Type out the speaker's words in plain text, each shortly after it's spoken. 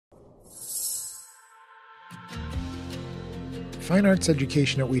Fine arts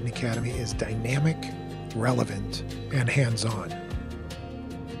education at Wheaton Academy is dynamic, relevant, and hands-on.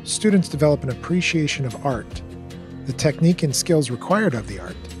 Students develop an appreciation of art, the technique and skills required of the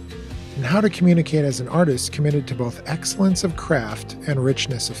art, and how to communicate as an artist committed to both excellence of craft and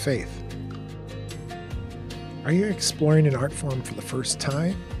richness of faith. Are you exploring an art form for the first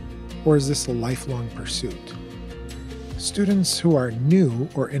time, or is this a lifelong pursuit? Students who are new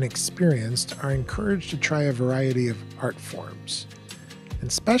or inexperienced are encouraged to try a variety of art forms,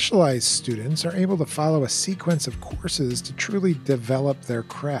 and specialized students are able to follow a sequence of courses to truly develop their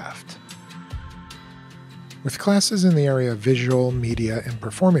craft. With classes in the area of visual, media, and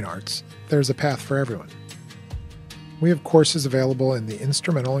performing arts, there's a path for everyone. We have courses available in the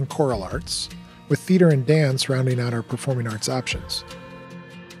instrumental and choral arts, with theater and dance rounding out our performing arts options.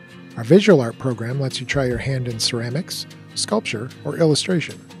 Our visual art program lets you try your hand in ceramics, sculpture, or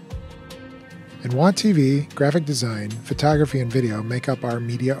illustration. And WA TV, graphic design, photography, and video make up our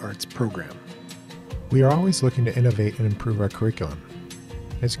media arts program. We are always looking to innovate and improve our curriculum.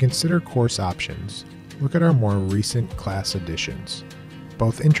 As you consider course options, look at our more recent class additions,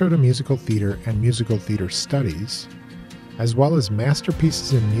 both Intro to Musical Theater and Musical Theater Studies, as well as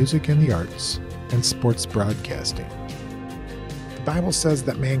Masterpieces in Music and the Arts and Sports Broadcasting. The Bible says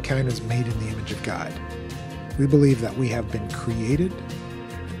that mankind is made in the image of God. We believe that we have been created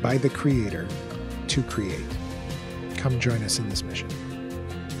by the Creator to create. Come join us in this mission.